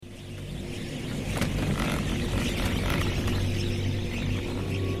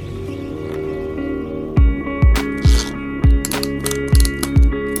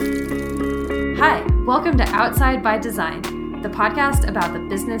Welcome to Outside by Design, the podcast about the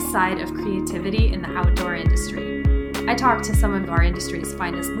business side of creativity in the outdoor industry. I talk to some of our industry's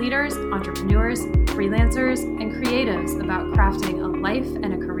finest leaders, entrepreneurs, freelancers, and creatives about crafting a life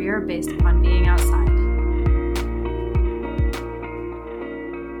and a career based upon being outside.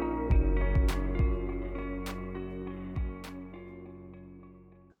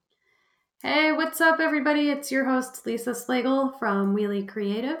 Hey, what's up, everybody? It's your host, Lisa Slagle from Wheelie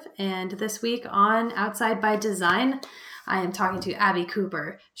Creative. And this week on Outside by Design, I am talking to Abby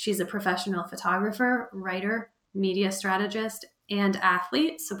Cooper. She's a professional photographer, writer, media strategist, and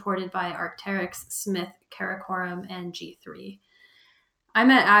athlete, supported by Arc'teryx, Smith, Karakoram, and G3. I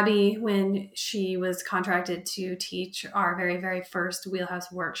met Abby when she was contracted to teach our very, very first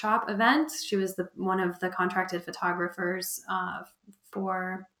Wheelhouse Workshop event. She was one of the contracted photographers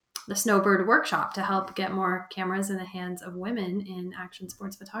for the Snowbird Workshop to help get more cameras in the hands of women in action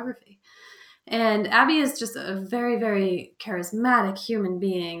sports photography. And Abby is just a very, very charismatic human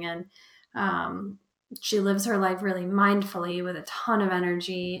being. And she lives her life really mindfully with a ton of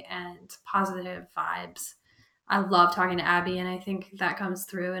energy and positive vibes. I love talking to Abby, and I think that comes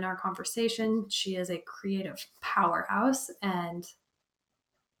through in our conversation. She is a creative powerhouse and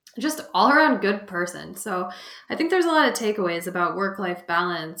just all around good person. So I think there's a lot of takeaways about work-life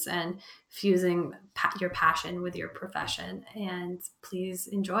balance and fusing your passion with your profession. And please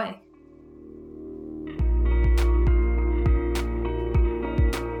enjoy.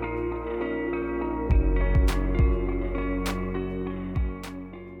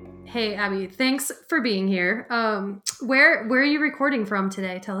 Hey, Abby, thanks for being here. Where are you recording from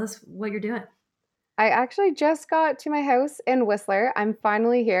today? Tell us what you're doing. I actually just got to my house in Whistler. I'm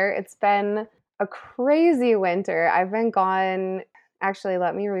finally here. It's been a crazy winter. I've been gone. Actually,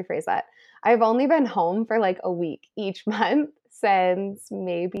 let me rephrase that. I've only been home for like a week each month since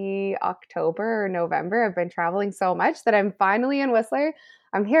maybe October or November. I've been traveling so much that I'm finally in Whistler.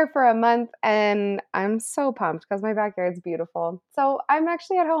 I'm here for a month and I'm so pumped because my backyard's beautiful. So I'm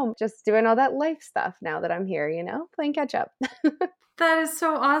actually at home just doing all that life stuff now that I'm here, playing catch up. That is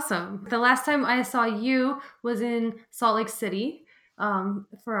so awesome. The last time I saw you was in Salt Lake City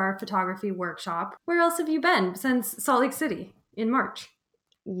for our photography workshop. Where else have you been since Salt Lake City in March?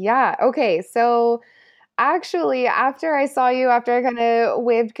 Yeah. Okay. So actually, after I saw you, after I kind of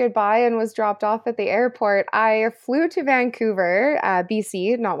waved goodbye and was dropped off at the airport, I flew to Vancouver,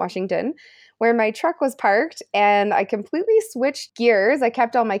 BC, not Washington, where my truck was parked, and I completely switched gears. I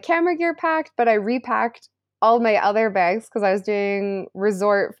kept all my camera gear packed, but I repacked all my other bags because I was doing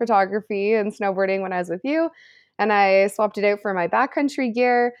resort photography and snowboarding when I was with you, and I swapped it out for my backcountry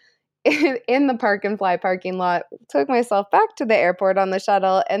gear in the Park and Fly parking lot, took myself back to the airport on the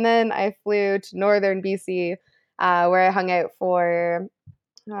shuttle, and then I flew to northern BC, where I hung out for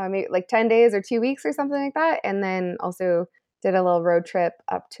maybe like 10 days or 2 weeks or something like that, and then also did a little road trip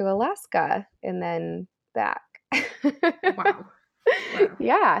up to Alaska and then back. Wow.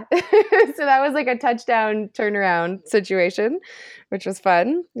 Yeah. So that was like a touchdown turnaround situation, which was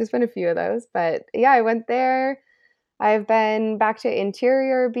fun. There's been a few of those, but yeah, I went there. I've been back to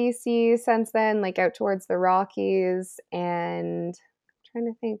interior BC since then, like out towards the Rockies, and I'm trying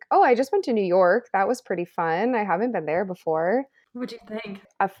to think. Oh, I just went to New York. That was pretty fun. I haven't been there before. What'd you think?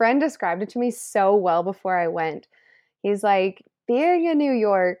 A friend described it to me so well before I went. He's like, being in New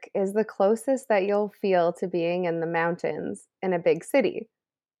York is the closest that you'll feel to being in the mountains in a big city,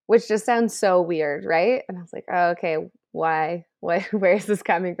 which just sounds so weird, right? And I was like, oh, okay, why? Where is this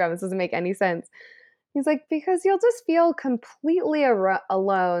coming from? This doesn't make any sense. He's like, because you'll just feel completely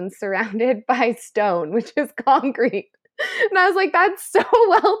alone, surrounded by stone, which is concrete. And I was like, that's so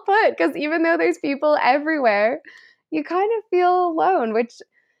well put, because even though there's people everywhere, you kind of feel alone, which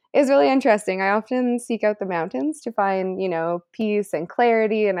is really interesting. I often seek out the mountains to find, peace and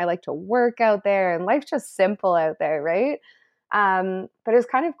clarity, and I like to work out there, and life's just simple out there, right? But it was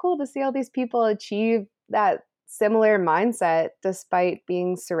kind of cool to see all these people achieve that similar mindset despite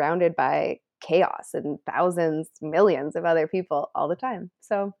being surrounded by chaos and thousands, millions of other people all the time.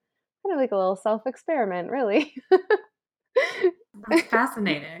 So kind of like a little self-experiment, really. That's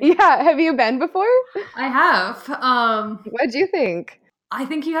fascinating. Yeah. Have you been before? I have. What'd you think? I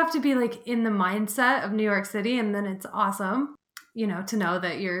think you have to be like in the mindset of New York City, and then it's awesome, to know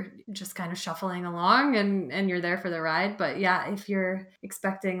that you're just kind of shuffling along and you're there for the ride. But yeah, if you're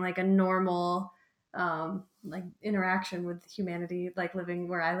expecting like a normal like interaction with humanity, like living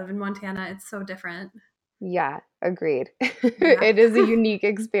where I live in Montana, it's so different. Yeah, agreed. Yeah. It is a unique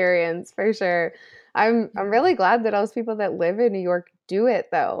experience for sure. I'm really glad that those people that live in New York do it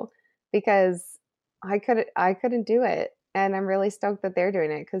though, because I couldn't do it. And I'm really stoked that they're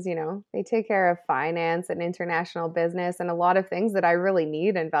doing it because, they take care of finance and international business and a lot of things that I really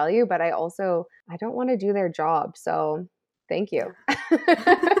need and value, but I don't want to do their job. So thank you.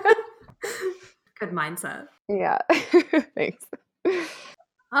 Good mindset. Yeah. Thanks.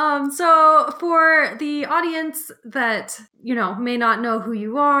 So for the audience that, may not know who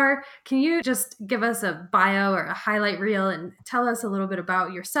you are, can you just give us a bio or a highlight reel and tell us a little bit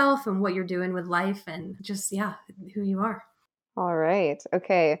about yourself and what you're doing with life and just, who you are? All right.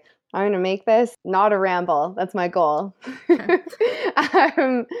 Okay. I'm going to make this not a ramble. That's my goal. Okay.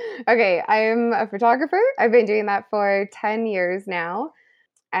 Okay. I'm a photographer. I've been doing that for 10 years now.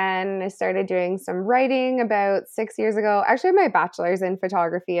 And I started doing some writing about 6 years ago. Actually, I have my bachelor's in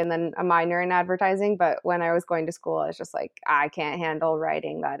photography and then a minor in advertising. But when I was going to school, I was just like, I can't handle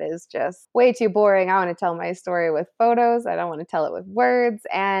writing. That is just way too boring. I want to tell my story with photos. I don't want to tell it with words.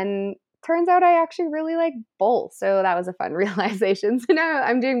 And turns out I actually really like both. So that was a fun realization. So now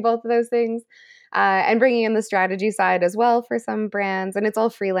I'm doing both of those things. And bringing in the strategy side as well for some brands. And it's all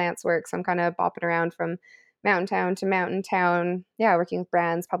freelance work. So I'm kind of bopping around from mountain town to mountain town. Yeah, working with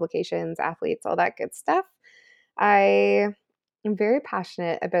brands, publications, athletes, all that good stuff. I am very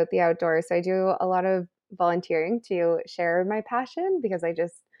passionate about the outdoors. So I do a lot of volunteering to share my passion because I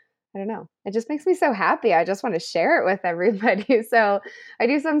don't know, it just makes me so happy. I just want to share it with everybody. So I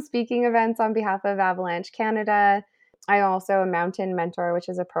do some speaking events on behalf of Avalanche Canada. I also a mountain mentor, which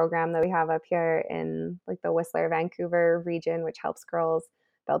is a program that we have up here in like the Whistler, Vancouver region, which helps girls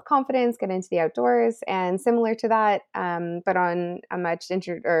build confidence, get into the outdoors, and similar to that, but on a much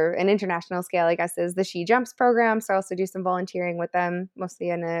an international scale, I guess, is the She Jumps program. So I also do some volunteering with them,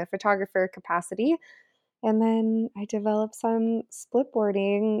 mostly in a photographer capacity. And then I developed some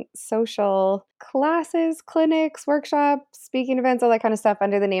splitboarding, social classes, clinics, workshops, speaking events, all that kind of stuff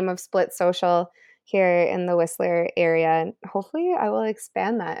under the name of Split Social here in the Whistler area. And hopefully I will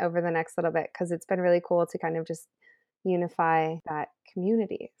expand that over the next little bit because it's been really cool to kind of just unify that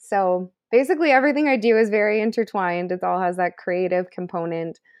community. So basically, everything I do is very intertwined. It all has that creative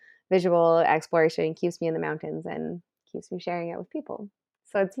component, visual exploration, keeps me in the mountains and keeps me sharing it with people.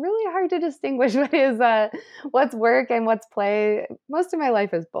 So it's really hard to distinguish what's work and what's play. Most of my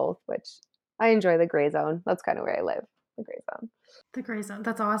life is both, which I enjoy the gray zone. That's kind of where I live, the gray zone. The gray zone.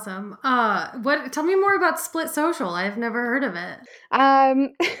 That's awesome. Tell me more about Split Social. I've never heard of it.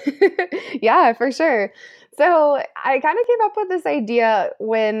 Yeah, for sure. So I kind of came up with this idea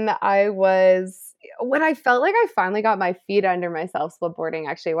when I felt like I finally got my feet under myself splitboarding,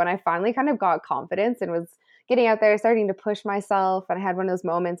 actually, when I finally kind of got confidence and was getting out there, starting to push myself. And I had one of those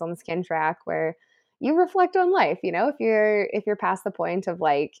moments on the skin track where you reflect on life, if you're past the point of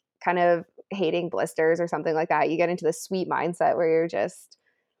like kind of hating blisters or something like that, you get into this sweet mindset where you're just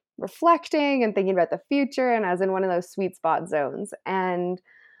reflecting and thinking about the future. And I was in one of those sweet spot zones. And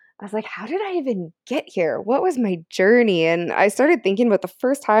I was like, how did I even get here? What was my journey? And I started thinking about the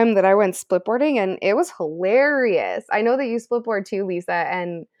first time that I went splitboarding, and it was hilarious. I know that you splitboard too, Lisa,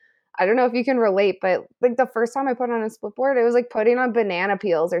 and I don't know if you can relate, but like the first time I put on a splitboard, it was like putting on banana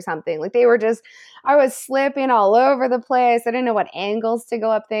peels or something. Like I was slipping all over the place. I didn't know what angles to go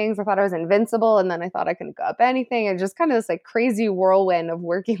up things. I thought I was invincible, and then I thought I couldn't go up anything. And just kind of this like crazy whirlwind of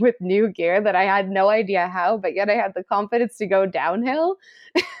working with new gear that I had no idea how, but yet I had the confidence to go downhill.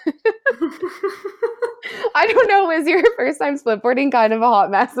 I don't know, was your first time splitboarding kind of a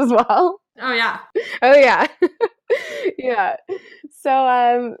hot mess as well? Oh, yeah. Oh yeah. Yeah. So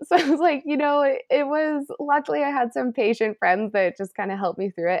I was like, it was luckily I had some patient friends that just kind of helped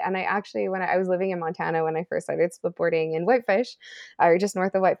me through it. And I actually, when I was living in Montana, when I first started splitboarding in Whitefish, or just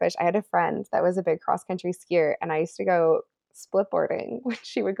north of Whitefish, I had a friend that was a big cross country skier, and I used to go splitboarding when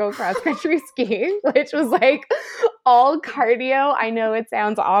she would go cross country skiing, which was like all cardio. I know it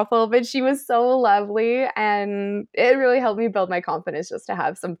sounds awful, but she was so lovely, and it really helped me build my confidence just to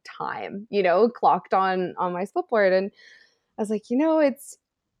have some time, clocked on my splitboard. And I was like,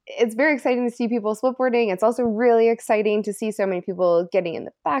 it's very exciting to see people splitboarding. It's also really exciting to see so many people getting in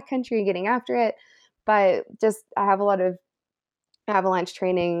the backcountry and getting after it. But just I have a lot of avalanche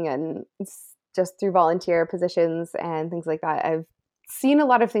training and just through volunteer positions and things like that, I've seen a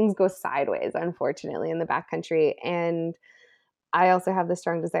lot of things go sideways, unfortunately, in the backcountry. And I also have the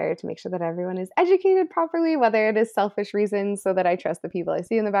strong desire to make sure that everyone is educated properly, whether it is selfish reasons so that I trust the people I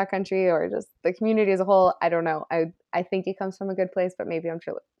see in the backcountry or just the community as a whole. I don't know. I think it comes from a good place, but maybe I'm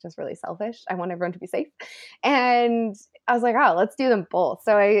just really selfish. I want everyone to be safe. And I was like, oh, let's do them both.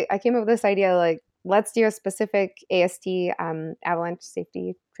 So I came up with this idea like, let's do a specific AST, avalanche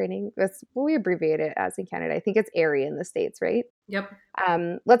safety training. That's what we abbreviate it as in Canada. I think it's ARI in the States, right? Yep.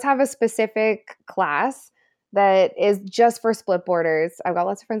 Let's have a specific class that is just for split boarders. I've got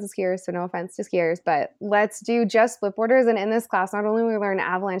lots of friends with skiers, so no offense to skiers, but let's do just split boarders. And in this class, not only we learn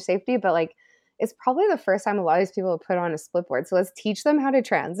avalanche safety, but like it's probably the first time a lot of these people have put on a split board. So let's teach them how to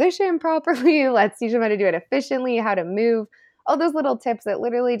transition properly. Let's teach them how to do it efficiently, how to move, all those little tips that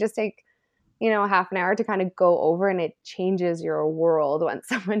literally just take, half an hour to kind of go over, and it changes your world when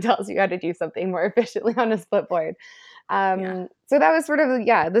someone tells you how to do something more efficiently on a split board. So that was sort of,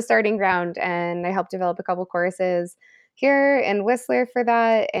 the starting ground. And I helped develop a couple courses here in Whistler for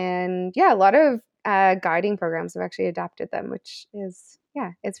that. And a lot of guiding programs have actually adapted them, which is,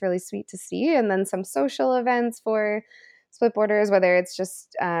 it's really sweet to see. And then some social events for split boarders, whether it's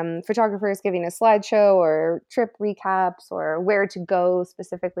just photographers giving a slideshow or trip recaps or where to go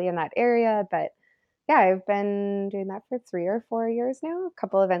specifically in that area. But I've been doing that for 3 or 4 years now, a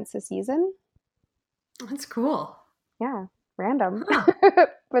couple events a season. That's cool. Yeah, random,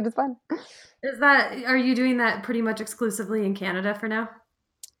 but it's fun. Are you doing that pretty much exclusively in Canada for now?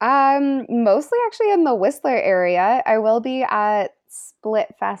 Mostly actually in the Whistler area. I will be at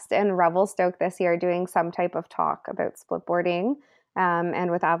Split Fest in Revelstoke this year doing some type of talk about split boarding.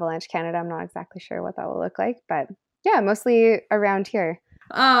 And with Avalanche Canada, I'm not exactly sure what that will look like, but mostly around here.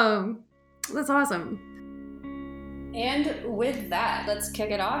 That's awesome. And with that, let's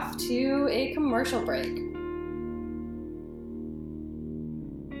kick it off to a commercial break.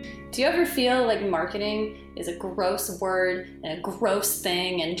 Do you ever feel like marketing is a gross word and a gross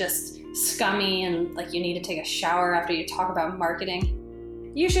thing and just scummy and like you need to take a shower after you talk about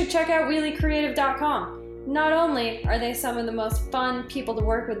marketing? You should check out wheelieCreative.com. Not only are they some of the most fun people to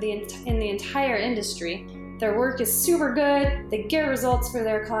work with in the entire industry, their work is super good, they get results for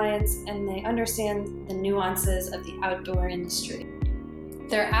their clients, and they understand the nuances of the outdoor industry.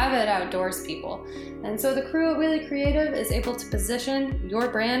 They're avid outdoors people, and so the crew at Wheelie Creative is able to position your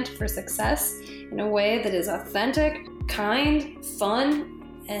brand for success in a way that is authentic, kind,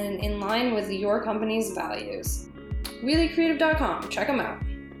 fun, and in line with your company's values. WheelieCreative.com, check them out.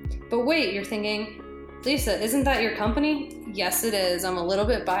 But wait, you're thinking, Lisa, isn't that your company? Yes, it is. I'm a little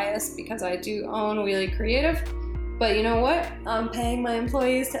bit biased because I do own Wheelie Creative. But you know what? I'm paying my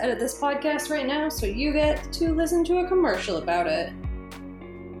employees to edit this podcast right now, so you get to listen to a commercial about it.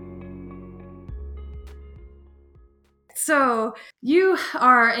 So you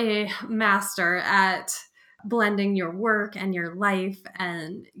are a master at blending your work and your life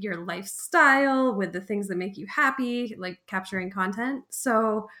and your lifestyle with the things that make you happy, like capturing content.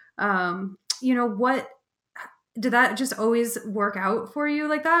 So, what did that just always work out for you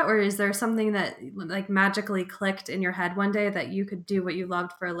like that? Or is there something that like magically clicked in your head one day that you could do what you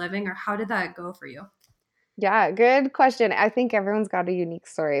loved for a living? Or how did that go for you? Yeah, good question. I think everyone's got a unique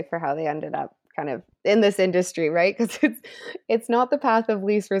story for how they ended up kind of in this industry, right? Because it's not the path of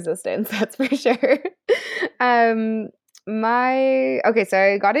least resistance, that's for sure. So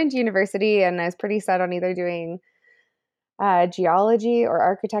I got into university and I was pretty set on either doing geology or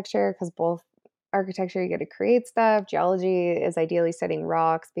architecture, because both architecture you get to create stuff, geology is ideally studying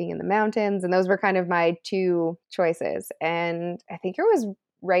rocks, being in the mountains, and those were kind of my two choices. And I think it was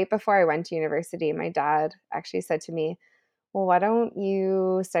right before I went to university, my dad actually said to me, well, why don't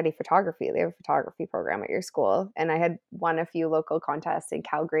you study photography? They have a photography program at your school. And I had won a few local contests in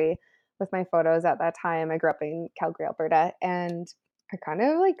Calgary with my photos at that time. I grew up in Calgary, Alberta, and I kind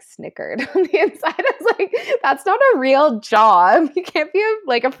of like snickered on the inside. I was like, that's not a real job. You can't be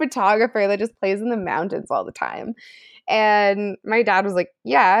a photographer that just plays in the mountains all the time. And my dad was like,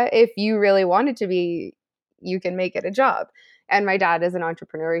 yeah, if you really wanted to be, you can make it a job. And my dad is an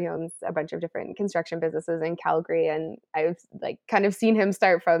entrepreneur. He owns a bunch of different construction businesses in Calgary. And I've kind of seen him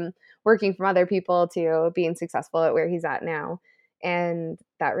start from working from other people to being successful at where he's at now. And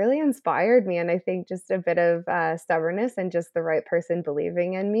that really inspired me. And I think just a bit of stubbornness and just the right person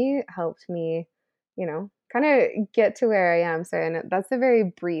believing in me helped me, kind of get to where I am. So, and that's a very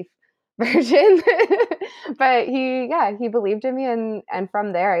brief version, but he believed in me. And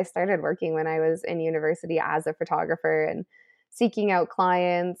from there, I started working when I was in university as a photographer and seeking out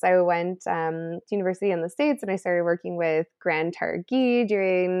clients. I went to university in the States and I started working with Grand Targhee,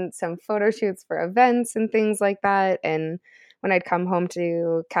 doing some photo shoots for events and things like that. And when I'd come home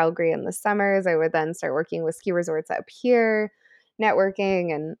to Calgary in the summers, I would then start working with ski resorts up here,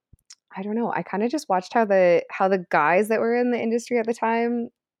 networking. And I don't know, I kind of just watched how the guys that were in the industry at the time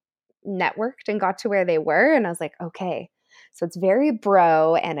networked and got to where they were. And I was like, okay, so it's very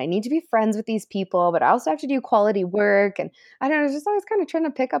bro, and I need to be friends with these people, but I also have to do quality work. And I don't know, I was just always kind of trying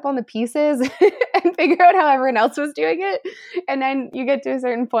to pick up on the pieces and figure out how everyone else was doing it. And then you get to a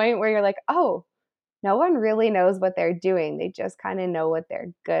certain point where you're like, oh, no one really knows what they're doing. They just kind of know what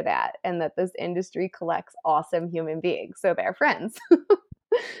they're good at, and that this industry collects awesome human beings. So they're friends.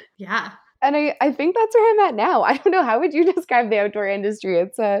 Yeah. And I think that's where I'm at now. I don't know. How would you describe the outdoor industry?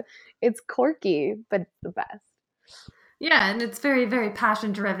 It's quirky, but it's the best. Yeah, and it's very, very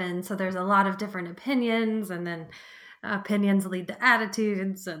passion driven. So there's a lot of different opinions, and then opinions lead to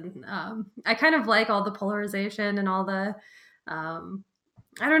attitudes. And I kind of like all the polarization and all the,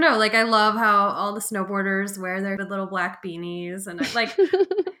 I don't know, like I love how all the snowboarders wear their little black beanies. And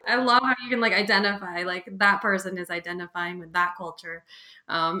I love how you can like identify, like that person is identifying with that culture.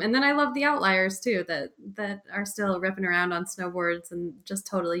 And then I love the outliers too, that are still ripping around on snowboards and just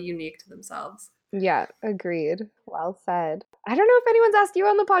totally unique to themselves. Yeah, agreed. Well said. I don't know if anyone's asked you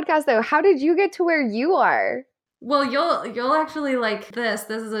on the podcast though. How did you get to where you are? Well, you'll actually like this.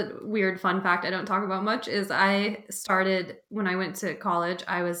 This is a weird fun fact I don't talk about much is I started when I went to college,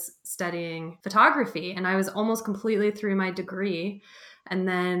 I was studying photography and I was almost completely through my degree. And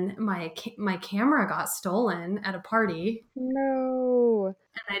then my camera got stolen at a party. No.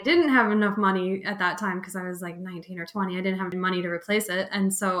 And I didn't have enough money at that time because I was like 19 or 20. I didn't have money to replace it.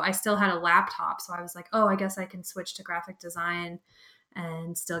 And so I still had a laptop. So I was like, oh, I guess I can switch to graphic design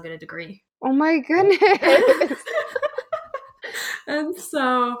and still get a degree. Oh my goodness. And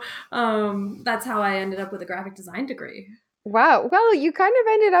so that's how I ended up with a graphic design degree. Wow. Well, you kind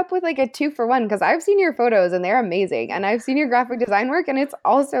of ended up with like a 2-for-1 because I've seen your photos and they're amazing. And I've seen your graphic design work and it's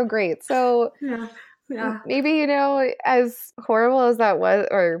also great. So Yeah. Yeah. maybe, as horrible as that was,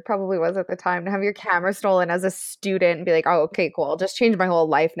 or probably was at the time, to have your camera stolen as a student and be like, oh, okay, cool. I'll just change my whole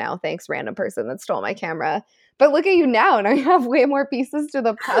life now. Thanks, random person that stole my camera. But look at you now. Now you have way more pieces to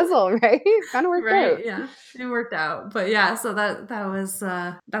the puzzle, right? Kind of worked out. Right. Yeah. It worked out. But yeah, so that was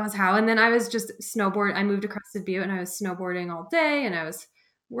how. And then I was just I moved to Crested Butte and I was snowboarding all day and I was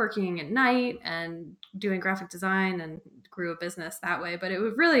working at night and doing graphic design and grew a business that way. But it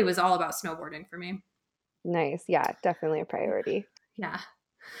really was all about snowboarding for me. Nice. Yeah, definitely a priority. Yeah.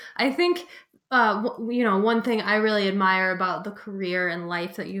 I think, one thing I really admire about the career and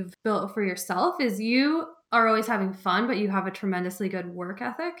life that you've built for yourself is you are always having fun, but you have a tremendously good work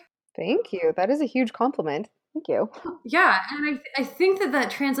ethic. Thank you. That is a huge compliment. Thank you. Yeah. And I think that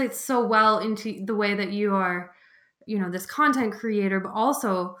translates so well into the way that you are, this content creator, but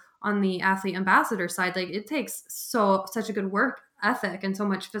also on the athlete ambassador side. Like it takes such a good work ethic and so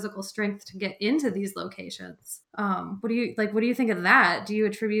much physical strength to get into these locations. What do you think of that? Do you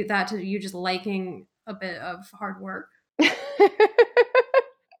attribute that to you just liking a bit of hard work?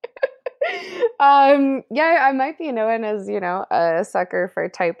 Yeah, I might be known as, a sucker for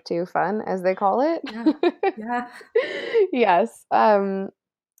type 2 fun, as they call it. Yeah. Yeah. Yes.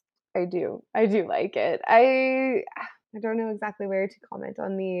 I do. I do like it. I don't know exactly where to comment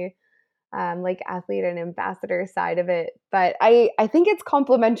on the like athlete and ambassador side of it, but I think it's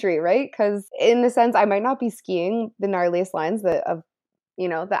complementary, right? Because in the sense, I might not be skiing the gnarliest lines of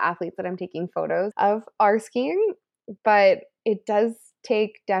the athletes that I'm taking photos of are skiing, but it does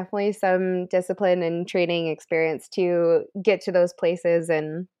take definitely some discipline and training experience to get to those places.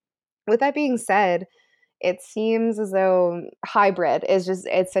 And with that being said, it seems as though hybrid is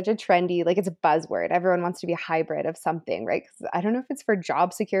it's such a trendy, like it's a buzzword. Everyone wants to be a hybrid of something, right? 'Cause I don't know if it's for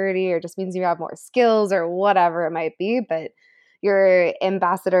job security or just means you have more skills or whatever it might be, but you're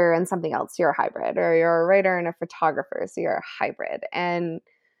ambassador and something else, you're a hybrid, or you're a writer and a photographer, so you're a hybrid. And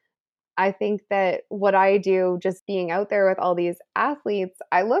I think that what I do, just being out there with all these athletes,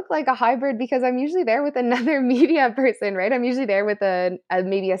 I look like a hybrid because I'm usually there with another media person, right? I'm usually there with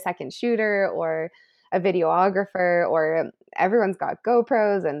maybe a second shooter or a videographer, or everyone's got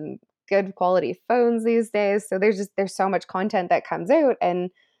GoPros and good quality phones these days. So there's so much content that comes out,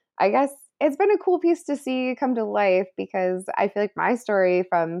 and I guess it's been a cool piece to see come to life because I feel like my story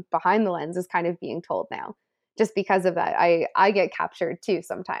from behind the lens is kind of being told now just because of that. I get captured too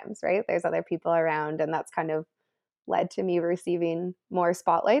sometimes, right? There's other people around, and that's kind of led to me receiving more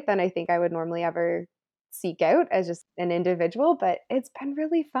spotlight than I think I would normally ever seek out as just an individual. But it's been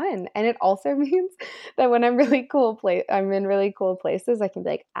really fun, and it also means that when I'm in really cool places, I can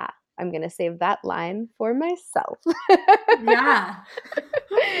be like, I'm gonna save that line for myself. Yeah.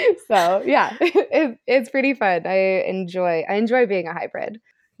 So yeah, it's pretty fun. I enjoy being a hybrid.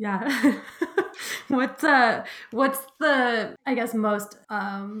 Yeah. What's the I guess most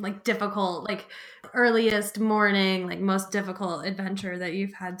like difficult, like earliest morning, like most difficult adventure that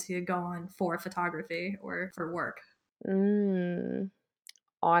you've had to go on for photography or for work?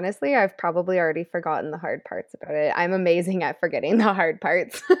 Honestly, I've probably already forgotten the hard parts about it. I'm amazing at forgetting the hard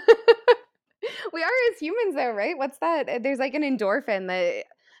parts. We are as humans though, right? What's that? There's like an endorphin that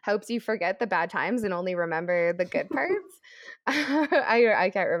helps you forget the bad times and only remember the good parts. I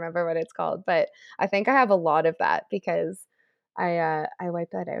can't remember what it's called, but I think I have a lot of that because I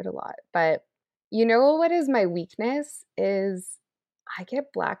wipe that out a lot. But you know what is my weakness is I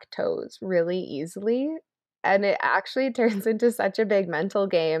get black toes really easily, and it actually turns into such a big mental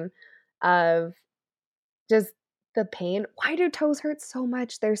game of just the pain. Why do toes hurt so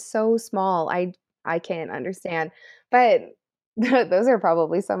much? They're so small. I can't understand. But those are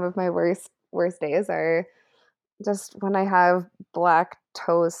probably some of my worst days are just when I have black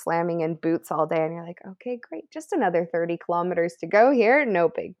toes slamming in boots all day and you're like, okay, great. Just another 30 kilometers to go here. No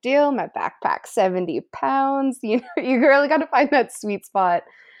big deal. My backpack's 70 pounds. You know, you really got to find that sweet spot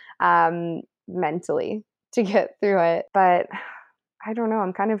mentally to get through it. But I don't know.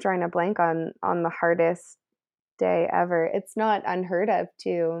 I'm kind of drawing a blank on the hardest day ever. It's not unheard of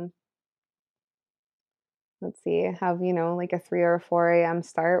to, let's see, have, you know, like a 3 or 4 a.m.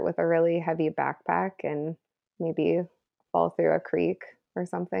 start with a really heavy backpack and maybe fall through a creek or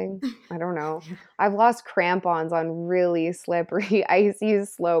something. I don't know. I've lost crampons on really slippery, icy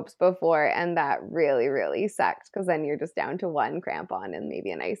slopes before, and that really, really sucked because then you're just down to one crampon and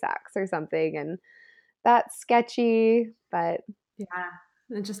maybe an ice axe or something. And that's sketchy, but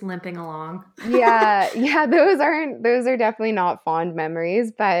yeah, just limping along. yeah, those are definitely not fond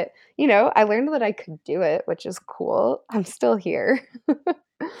memories, but you know, I learned that I could do it, which is cool. I'm still here.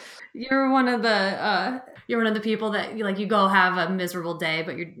 You're one of the people that you go have a miserable day,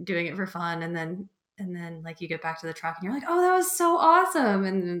 but you're doing it for fun, and then like you get back to the truck and you're like, oh, that was so awesome,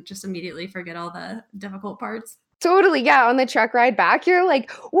 and then just immediately forget all the difficult parts. Totally, yeah. On the truck ride back, you're like,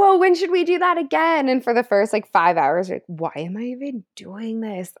 whoa, when should we do that again? And for the first like 5 hours, you're like, why am I even doing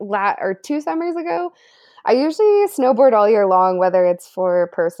this? Or 2 summers ago, I usually snowboard all year long, whether it's for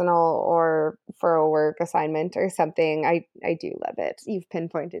personal or for a work assignment or something. I do love it. You've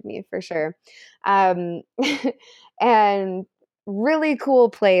pinpointed me for sure. Um, and really cool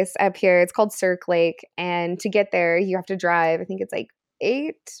place up here. It's called Cirque Lake. And to get there, you have to drive, I think it's like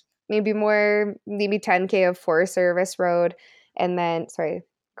 8, maybe more, maybe 10K of Forest Service road. And then, sorry,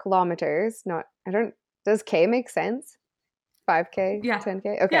 kilometers. Not, I don't, does K make sense? 5K, Yeah.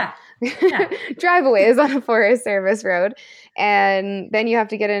 10K? Okay. Yeah. Driveaways on a Forest Service road. And then you have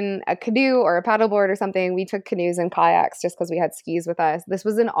to get in a canoe or a paddleboard or something. We took canoes and kayaks just because we had skis with us. This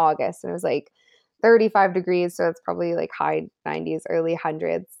was in August and it was like 35 degrees. So it's probably like high 90s, early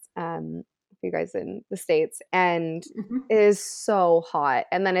hundreds for you guys in the States. And it is so hot.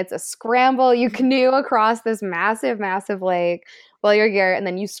 And then it's a scramble. You canoe across this massive, massive lake while you're here. And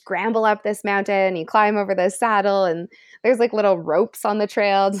then you scramble up this mountain, you climb over the saddle, and there's like little ropes on the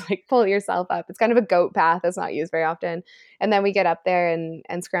trail to like pull yourself up. It's kind of a goat path that's not used very often. And then we get up there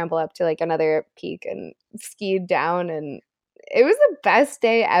and scramble up to like another peak and skied down. And it was the best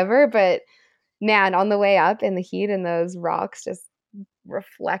day ever. But man, on the way up in the heat and those rocks just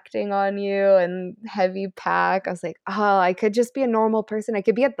reflecting on you and heavy pack, I was like, oh, I could just be a normal person. I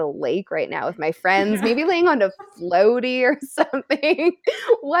could be at the lake right now with my friends, maybe laying on a floaty or something.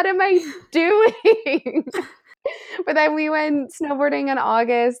 What am I doing? But then we went snowboarding in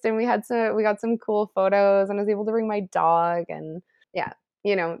August and we got some cool photos and I was able to bring my dog. And yeah,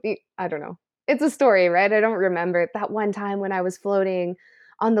 you know, I don't know. It's a story, right? I don't remember that one time when I was floating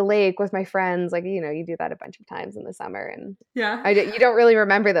on the lake with my friends. Like, you know, you do that a bunch of times in the summer and Yeah. you don't really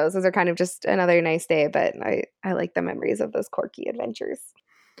remember those. Those are kind of just another nice day, but I like the memories of those quirky adventures.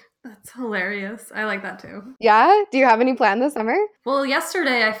 That's hilarious. I like that too. Yeah? Do you have any plan this summer? Well,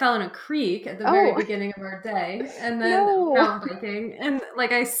 yesterday I fell in a creek at the very beginning of our day and then mountain biking. And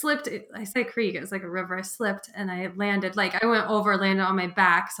like I slipped, I say creek, it was like a river. I slipped and I landed, like I landed on my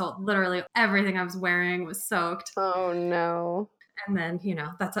back. So literally everything I was wearing was soaked. Oh no. And then, you know,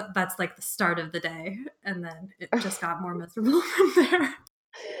 that's like the start of the day. And then it just got more miserable from there.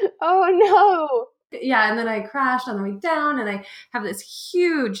 Oh no. Yeah, and then I crashed on the way down and I have this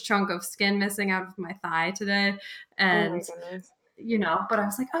huge chunk of skin missing out of my thigh today. And oh my goodness. You know, but I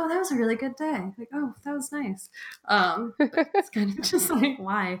was like, oh, that was a really good day. Like, oh, that was nice. It's kind of just like,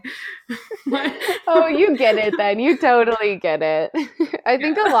 why? Oh, you get it then. You totally get it. I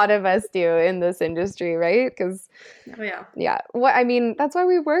think a lot of us do in this industry, right? Because, yeah. What I mean, that's why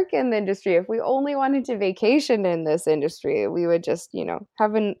we work in the industry. If we only wanted to vacation in this industry, we would just, you know,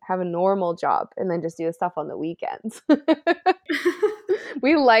 have a normal job and then just do the stuff on the weekends.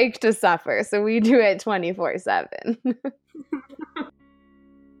 We like to suffer, so we do it 24/7.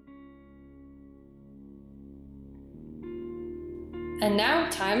 And now,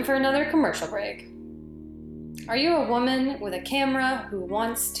 time for another commercial break. Are you a woman with a camera who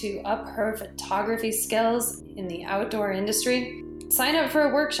wants to up her photography skills in the outdoor industry? Sign up for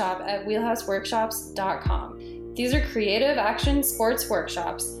a workshop at wheelhouseworkshops.com. These are creative action sports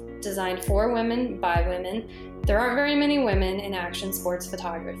workshops designed for women by women. There aren't very many women in action sports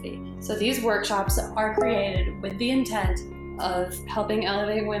photography, so these workshops are created with the intent of helping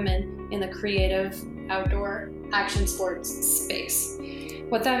elevate women in the creative outdoor action sports space.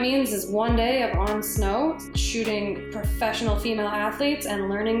 What that means is one day of on snow, shooting professional female athletes and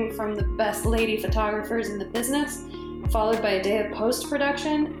learning from the best lady photographers in the business, followed by a day of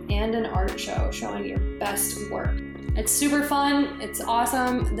post-production and an art show showing your best work. It's super fun. It's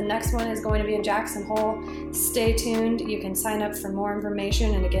awesome. The next one is going to be in Jackson Hole. Stay tuned. You can sign up for more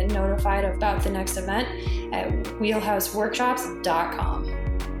information and to get notified about the next event at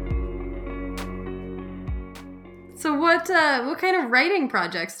wheelhouseworkshops.com. So what kind of writing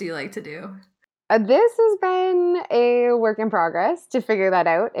projects do you like to do? This has been a work in progress to figure that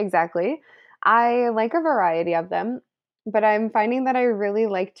out exactly. I like a variety of them, but I'm finding that I really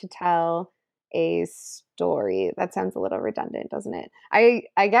like to tell a story. That sounds a little redundant, doesn't it? I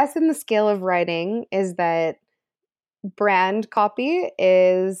guess in the scale of writing is that brand copy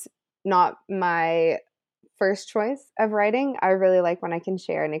is not my first choice of writing. I really like when I can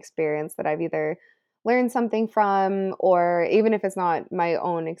share an experience that I've either learned something from, or even if it's not my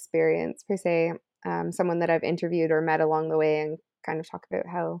own experience per se, someone that I've interviewed or met along the way and kind of talk about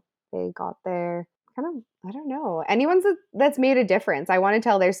how they got there. Kind of, I don't know. Anyone's that's made a difference. I want to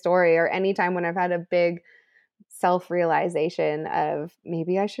tell their story, or anytime when I've had a big self-realization of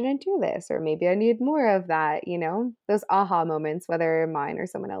maybe I shouldn't do this, or maybe I need more of that, those aha moments, whether mine or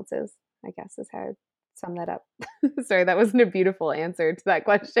someone else's, I guess is how I sum that up. Sorry, that wasn't a beautiful answer to that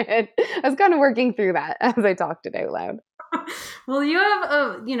question. I was kind of working through that as I talked it out loud. Well, you have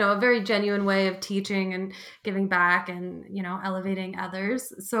a very genuine way of teaching and giving back and, elevating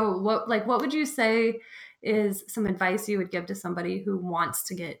others. So what would you say is some advice you would give to somebody who wants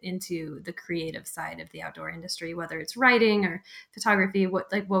to get into the creative side of the outdoor industry, whether it's writing or photography?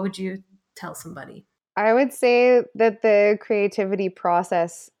 What would you tell somebody? I would say that the creativity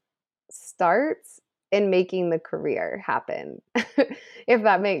process starts in making the career happen. If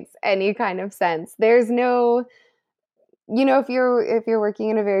that makes any kind of sense. There's no, if you're working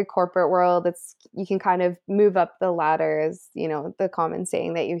in a very corporate world, you can kind of move up the ladder, as the common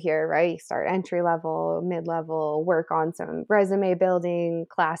saying that you hear, right? You start entry level, mid level, work on some resume building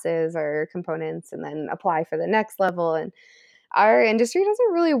classes or components, and then apply for the next level. And our industry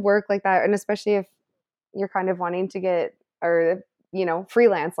doesn't really work like that, and especially if you're kind of wanting to get, or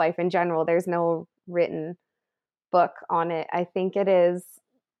freelance life in general, there's no written book on it. I think it's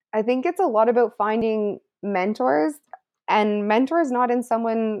a lot about finding mentors, and mentors not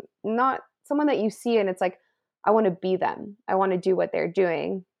someone that you see and it's like, I want to be them. I want to do what they're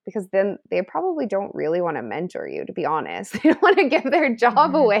doing, because then they probably don't really want to mentor you, to be honest. They don't want to give their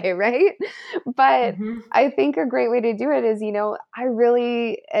job away, right? But I think a great way to do it is, I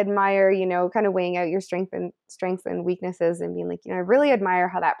really admire, kind of weighing out your strengths and weaknesses and being like, I really admire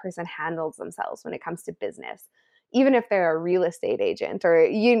how that person handles themselves when it comes to business, even if they're a real estate agent or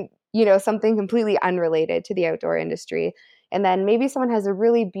something completely unrelated to the outdoor industry. And then maybe someone has a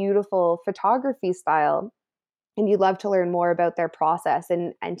really beautiful photography style and you'd love to learn more about their process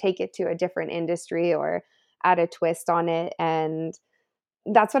and take it to a different industry or add a twist on it. And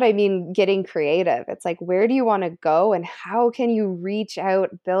that's what I mean, getting creative. It's like, where do you want to go and how can you reach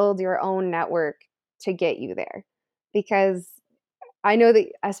out, build your own network to get you there? Because I know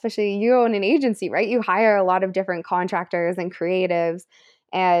that especially you own an agency, right? You hire a lot of different contractors and creatives,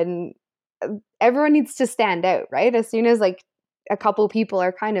 and everyone needs to stand out, right? As soon as like a couple people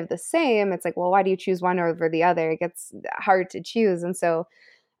are kind of the same, it's like, well, why do you choose one over the other? It gets hard to choose. And so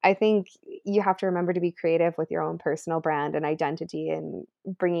I think you have to remember to be creative with your own personal brand and identity, and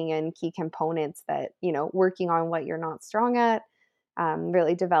bringing in key components that, working on what you're not strong at,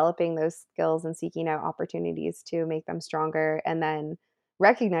 really developing those skills and seeking out opportunities to make them stronger, and then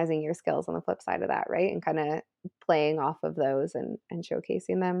recognizing your skills on the flip side of that, right? And kind of playing off of those and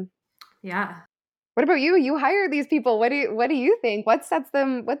showcasing them. Yeah. What about you? You hire these people. What do you think? What sets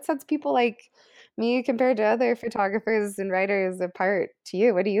people like me compared to other photographers and writers apart to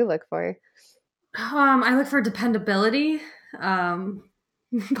you? What do you look for? I look for dependability.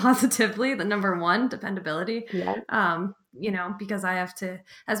 Positively, the number one, dependability. Yeah. Because I have to,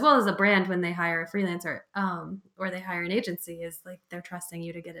 as well as a brand, when they hire a freelancer, or they hire an agency, is like they're trusting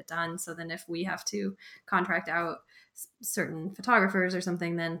you to get it done. So then if we have to contract out certain photographers or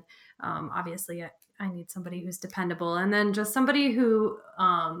something, then obviously I need somebody who's dependable, and then just somebody who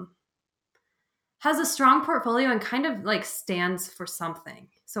has a strong portfolio and kind of like stands for something.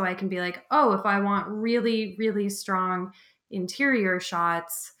 So I can be like, oh, if I want really, really strong, interior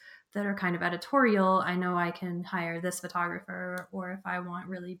shots that are kind of editorial, I know I can hire this photographer. Or if I want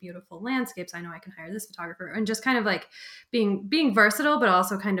really beautiful landscapes, I know I can hire this photographer. And just kind of like being versatile, but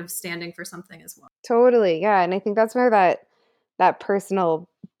also kind of standing for something as well. Totally. Yeah. And I think that's where that personal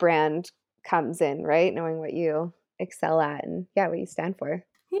brand comes in, right? Knowing what you excel at and yeah, what you stand for.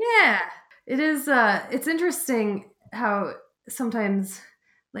 Yeah. It is it's interesting how sometimes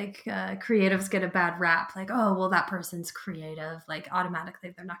like creatives get a bad rap, like, oh well, that person's creative, like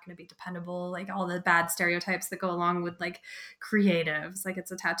automatically they're not going to be dependable, like all the bad stereotypes that go along with like creatives, like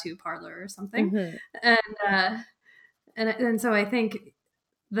it's a tattoo parlor or something. Mm-hmm. And and so I think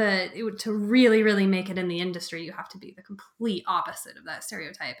that to really really make it in the industry, you have to be the complete opposite of that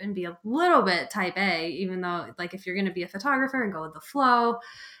stereotype and be a little bit type A, even though like if you're going to be a photographer and go with the flow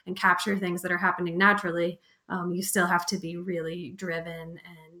and capture things that are happening naturally, you still have to be really driven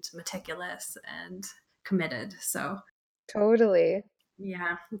and meticulous and committed. So Totally.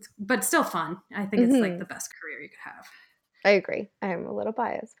 yeah, but still fun. I think it's like Mm-hmm. the best career you could have. I agree. I'm a little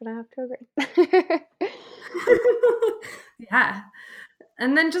biased, but I have to agree. Yeah.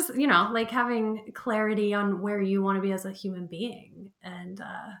 And then just, you know, like having clarity on where you want to be as a human being. And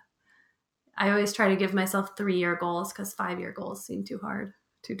I always try to give myself 3-year goals because 5-year goals seem too hard,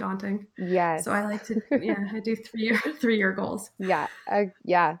 too daunting. So Yes. I like to, yeah, I do 3-year goals. Yeah.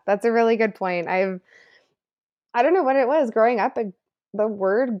 Yeah, that's a really good point. I don't know what it was growing up. The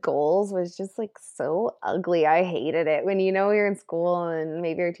word goals was just like so ugly. I hated it when you're in school and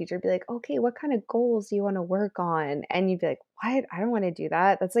maybe your teacher would be like, okay, what kind of goals do you want to work on? And you'd be like, what? I don't want to do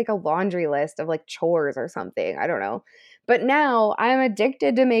that. That's like a laundry list of like chores or something. I don't know. But now I'm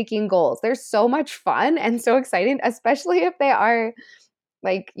addicted to making goals. They're so much fun and so exciting, especially if they are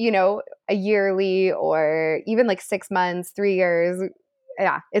like, a yearly or even like 6 months, 3 years.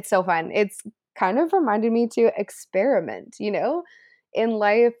 Yeah, it's so fun. It's kind of reminded me to experiment, In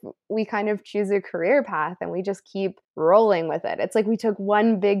life, we kind of choose a career path and we just keep rolling with it. It's like we took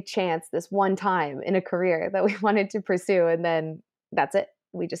one big chance this one time in a career that we wanted to pursue, and then that's it.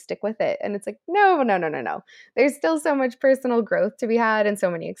 We just stick with it. And it's like, no, no, no, no, no. There's still so much personal growth to be had and so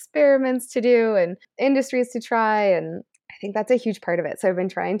many experiments to do and industries to try. And I think that's a huge part of it. So I've been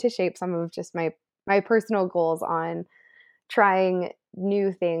trying to shape some of just my personal goals on trying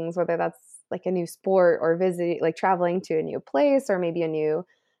new things, whether that's like a new sport or visiting, like traveling to a new place or maybe a new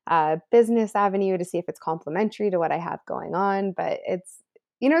business avenue to see if it's complementary to what I have going on. But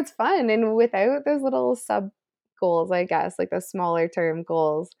it's fun. And without those little sub goals, I guess, like those smaller term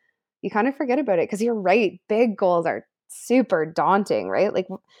goals, you kind of forget about it because you're right. Big goals are super daunting, right? Like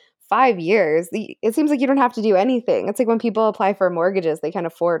 5 years, it seems like you don't have to do anything. It's like when people apply for mortgages, they can't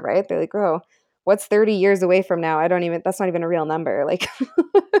afford, right? They're like, oh, what's 30 years away from now? That's not even a real number. Like,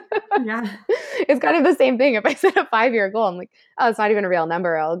 Yeah. it's kind of the same thing. If I set a 5-year goal, I'm like, oh, it's not even a real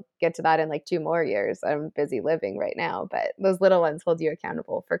number. I'll get to that in like 2 more years. I'm busy living right now. But those little ones hold you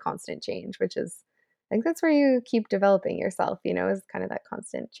accountable for constant change, which is, I think that's where you keep developing yourself, is kind of that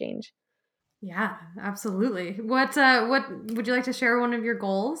constant change. Yeah, absolutely. What would you like to share one of your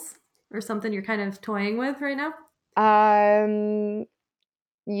goals or something you're kind of toying with right now? Um,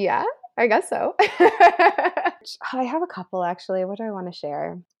 Yeah, I guess so. I have a couple actually. What do I want to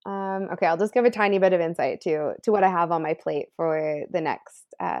share? Okay, I'll just give a tiny bit of insight to what I have on my plate for the next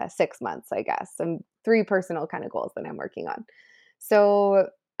 6 months, I guess. Some three personal kind of goals that I'm working on. So,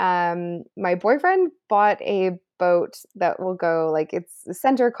 my boyfriend bought a boat that will go like it's a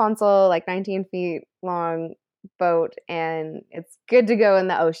center console, like 19 feet long boat, and it's good to go in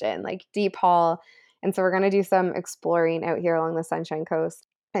the ocean, like deep haul. And so we're going to do some exploring out here along the Sunshine Coast.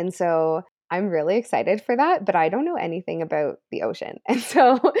 And so I'm really excited for that, but I don't know anything about the ocean. And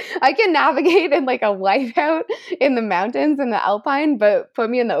so I can navigate in like a whiteout in the mountains in the Alpine, but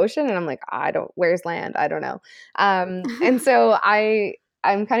put me in the ocean and I'm like, where's land? I don't know. And so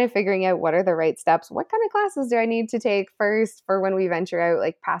I'm kind of figuring out what are the right steps. What kind of classes do I need to take first for when we venture out,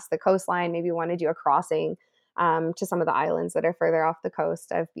 like past the coastline? Maybe want to do a crossing to some of the islands that are further off the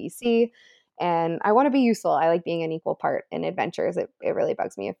coast of BC. And I want to be useful. I like being an equal part in adventures. It really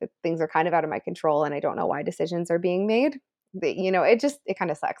bugs me if things are kind of out of my control and I don't know why decisions are being made. It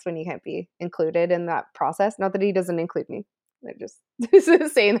kind of sucks when you can't be included in that process. Not that he doesn't include me. I'm just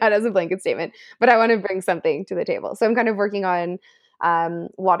saying that as a blanket statement, but I want to bring something to the table. So I'm kind of working on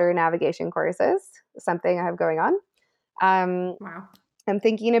water navigation courses, something I have going on. Wow. I'm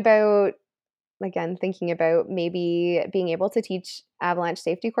thinking about maybe being able to teach avalanche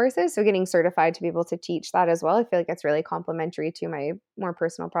safety courses. So getting certified to be able to teach that as well. I feel like it's really complementary to my more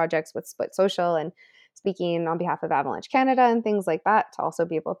personal projects with Split Social and speaking on behalf of Avalanche Canada and things like that, to also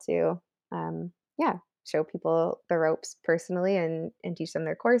be able to, show people the ropes personally and teach them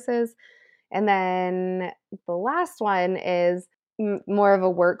their courses. And then the last one is more of a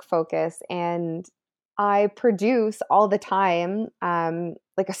work focus. And I produce all the time,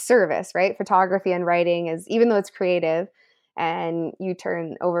 like a service, right? Photography and writing is, even though it's creative and you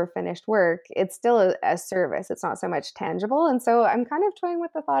turn over finished work, it's still a service. It's not so much tangible. And so I'm kind of toying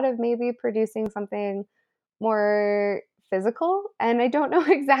with the thought of maybe producing something more physical. And I don't know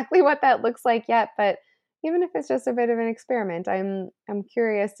exactly what that looks like yet, but even if it's just a bit of an experiment, I'm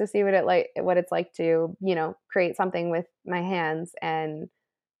curious to see what it's like to, create something with my hands and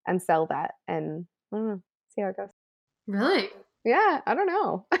sell that and I don't know, see how it goes. Really? Yeah, I don't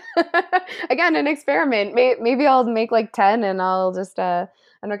know. Again, an experiment. Maybe I'll make like 10 and I'll just I'm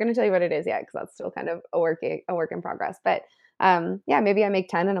not going to tell you what it is yet because that's still kind of a work in progress. But yeah, maybe I make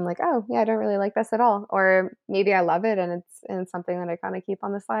 10 and I'm like, "Oh, yeah, I don't really like this at all." Or maybe I love it and it's something that I kind of keep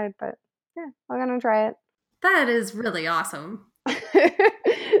on the side, but yeah, I'm going to try it. That is really awesome.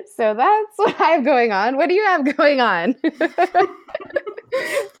 So that's what I have going on. What do you have going on?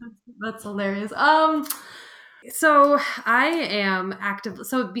 That's hilarious. So I am active.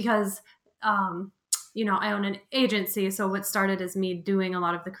 So because, um, I own an agency. So what started as me doing a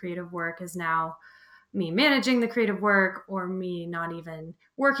lot of the creative work is now me managing the creative work or me not even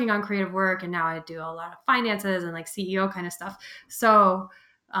working on creative work. And now I do a lot of finances and like CEO kind of stuff. So,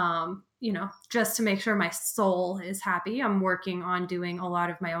 just to make sure my soul is happy, I'm working on doing a lot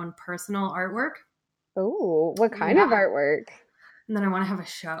of my own personal artwork. Oh, what kind of Yeah. artwork? And then I want to have a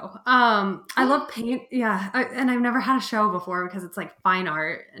show. I love paint. Yeah. And I've never had a show before because it's like fine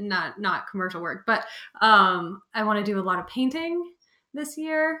art and not commercial work. But I want to do a lot of painting this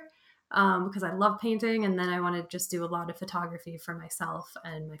year because I love painting. And then I want to just do a lot of photography for myself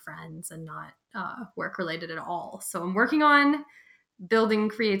and my friends and not work related at all. So I'm working on building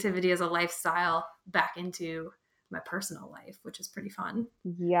creativity as a lifestyle back into my personal life, which is pretty fun.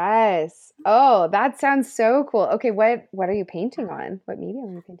 Yes. Oh, that sounds so cool. Okay, what are you painting on? What medium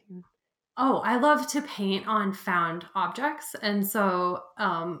are you painting on? Oh, I love to paint on found objects. And so,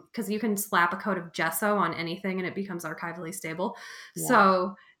 because you can slap a coat of gesso on anything and it becomes archivally stable. Yeah.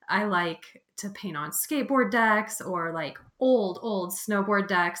 So, I like to paint on skateboard decks or like old snowboard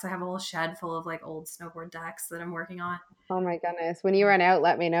decks. I have a whole shed full of like old snowboard decks that I'm working on. Oh my goodness. When you run out,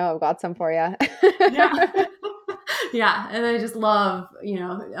 let me know. I've got some for you. Yeah. Yeah. And I just love,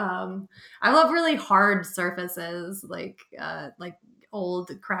 I love really hard surfaces like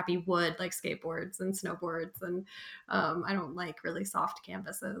old crappy wood like skateboards and snowboards. And I don't like really soft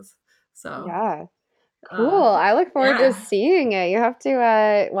canvases. So, Yeah. Cool. uh, I look forward to yeah. seeing it. You have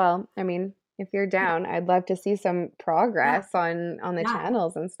to well, I mean, if you're Yeah. down, I'd love to see some Yeah. progress on the Yeah.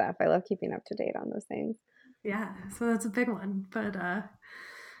 channels and stuff. I love keeping up to date on those things. Yeah. So that's a big one. But I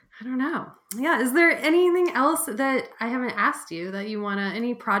don't know. Yeah. Is there anything else that I haven't asked you that you want to,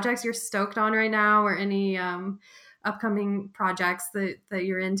 any projects you're stoked on right now or any upcoming projects that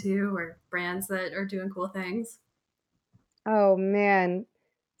you're into or brands that are doing cool things? Oh man,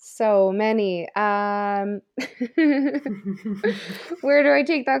 so many. Where do I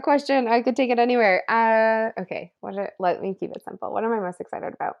take that question? I could take it anywhere. Okay. Let me keep it simple. What am I most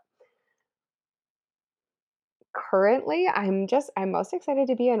excited about? Currently, I'm most excited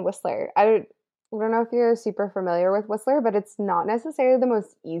to be in Whistler. I don't know if you're super familiar with Whistler, but it's not necessarily the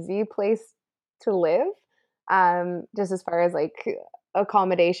most easy place to live. Just as far as like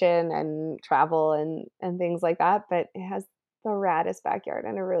accommodation and travel and things like that. But it has the raddest backyard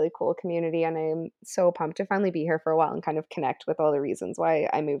and a really cool community. And I'm so pumped to finally be here for a while and kind of connect with all the reasons why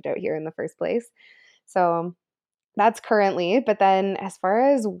I moved out here in the first place. So that's currently, but then as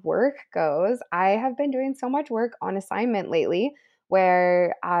far as work goes, I have been doing so much work on assignment lately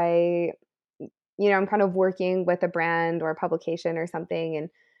where I'm kind of working with a brand or a publication or something and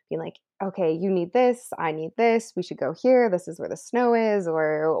being like, okay, you need this, I need this, we should go here, this is where the snow is,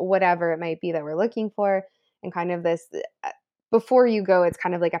 or whatever it might be that we're looking for. And kind of this, before you go, it's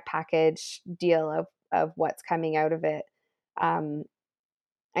kind of like a package deal of what's coming out of it. Um,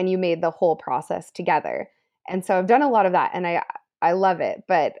 and you made the whole process together. And so I've done a lot of that and I love it,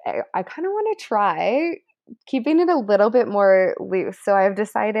 but I kind of want to try keeping it a little bit more loose. So I've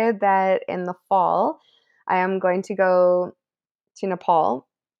decided that in the fall, I am going to go to Nepal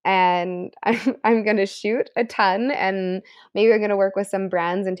and I'm going to shoot a ton and maybe I'm going to work with some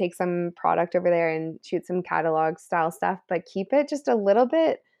brands and take some product over there and shoot some catalog style stuff, but keep it just a little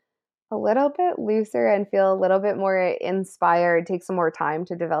bit looser and feel a little bit more inspired, take some more time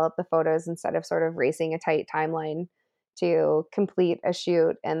to develop the photos instead of sort of racing a tight timeline to complete a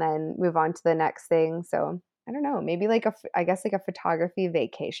shoot and then move on to the next thing. So I don't know, maybe like I guess like a photography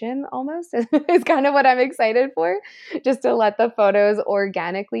vacation almost is kind of what I'm excited for, just to let the photos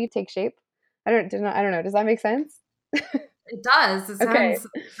organically take shape. I don't know. Does that make sense? It does. It Okay. sounds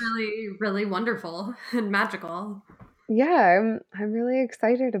really, really wonderful and magical. Yeah, I'm really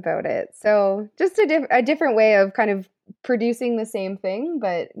excited about it. So just a different way of kind of producing the same thing,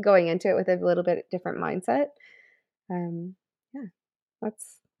 but going into it with a little bit different mindset. Um, yeah,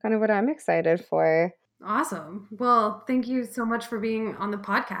 that's kind of what I'm excited for. Awesome. Well, thank you so much for being on the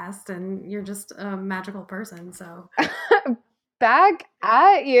podcast, and you're just a magical person. So, Back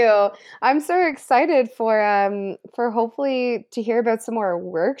at you. I'm so excited for hopefully to hear about some more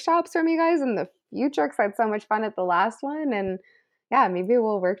workshops from you guys in the future because I had so much fun at the last one. And yeah, maybe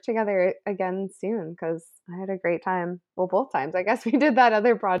we'll work together again soon because I had a great time. Well, both times. I guess we did that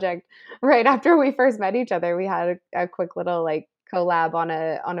other project right after we first met each other. We had a quick little like collab on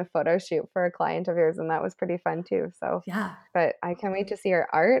a photo shoot for a client of yours, and that was pretty fun too. So, yeah, but I can't wait to see your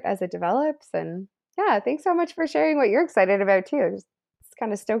art as it develops. And yeah, thanks so much for sharing what you're excited about too. It's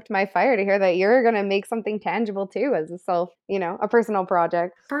kind of stoked my fire to hear that you're going to make something tangible too as a a personal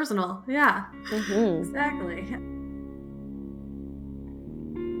project. personal. Yeah, Hmm. exactly.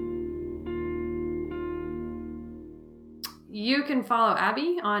 You can follow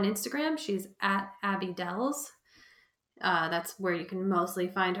Abby on Instagram. She's at Abby Dells. That's where you can mostly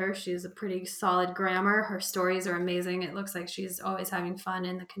find her. She's a pretty solid grammar. Her stories are amazing. It looks like she's always having fun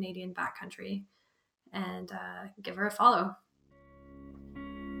in the Canadian backcountry. And give her a follow.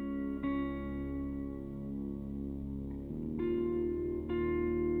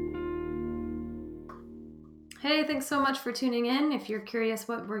 Hey, thanks so much for tuning in. If you're curious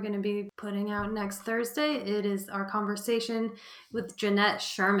what we're going to be putting out next Thursday, it is our conversation with Jeanette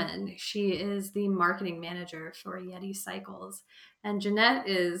Sherman. She is the marketing manager for Yeti Cycles. And Jeanette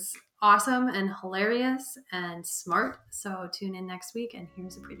is awesome and hilarious and smart. So tune in next week, and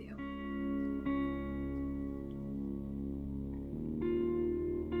here's a preview.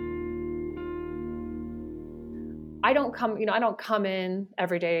 I don't come in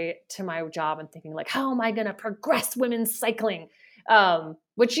every day to my job and thinking like, how am I going to progress women's cycling?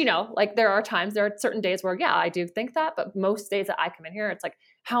 Which, like there are certain days where, yeah, I do think that, but most days that I come in here, it's like,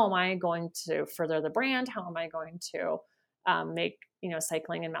 how am I going to further the brand? How am I going to make,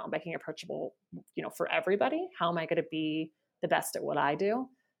 cycling and mountain biking approachable, for everybody? How am I going to be the best at what I do?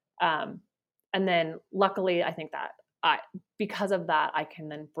 And then luckily, I think that because of that, I can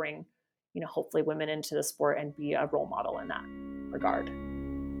then bring hopefully women into the sport and be a role model in that regard.